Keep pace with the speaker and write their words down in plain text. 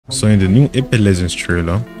So in the new Epic Legends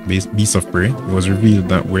trailer, Beast of Prey, it was revealed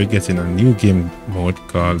that we're getting a new game mode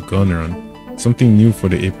called Gun Run. Something new for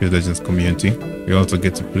the Epic Legends community. We also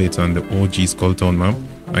get to play it on the OG Skulltown map.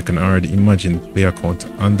 I can already imagine the player count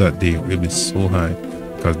on that day will be so high,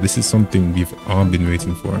 because this is something we've all been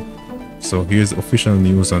waiting for. So here's official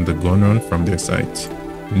news on the Gun Run from their site.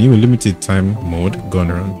 New limited time mode Gun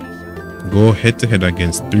Run. Go head to head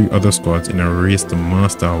against 3 other squads in a race to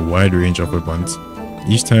master a wide range of weapons.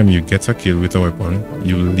 Each time you get a kill with a weapon,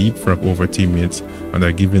 you will leapfrog over teammates and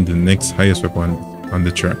are given the next highest weapon on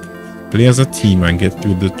the track. Play as a team and get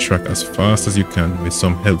through the track as fast as you can with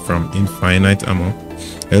some help from infinite ammo,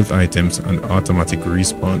 health items and automatic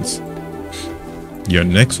respawns. Your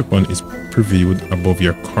next weapon is previewed above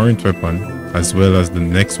your current weapon as well as the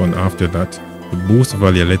next one after that. The boost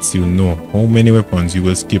value lets you know how many weapons you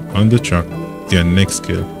will skip on the track to your next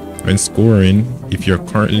kill. When scoring, if you're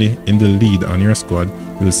currently in the lead on your squad,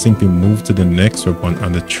 you will simply move to the next weapon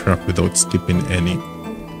on the track without skipping any.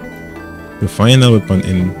 The final weapon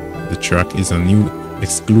in the track is a new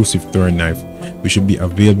exclusive throwing knife, which should be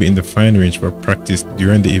available in the firing range for practice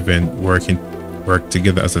during the event. Work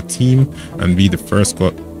together as a team and be the first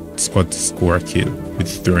squad to score a kill with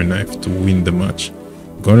the throwing knife to win the match.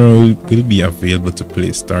 Gun Run will be available to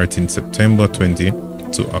play starting September 20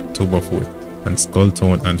 to October 4th on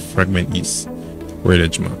Skulltown and Fragment East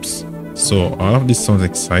Village maps. So all of this sounds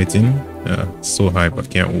exciting, so hype, I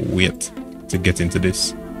can't wait to get into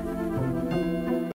this.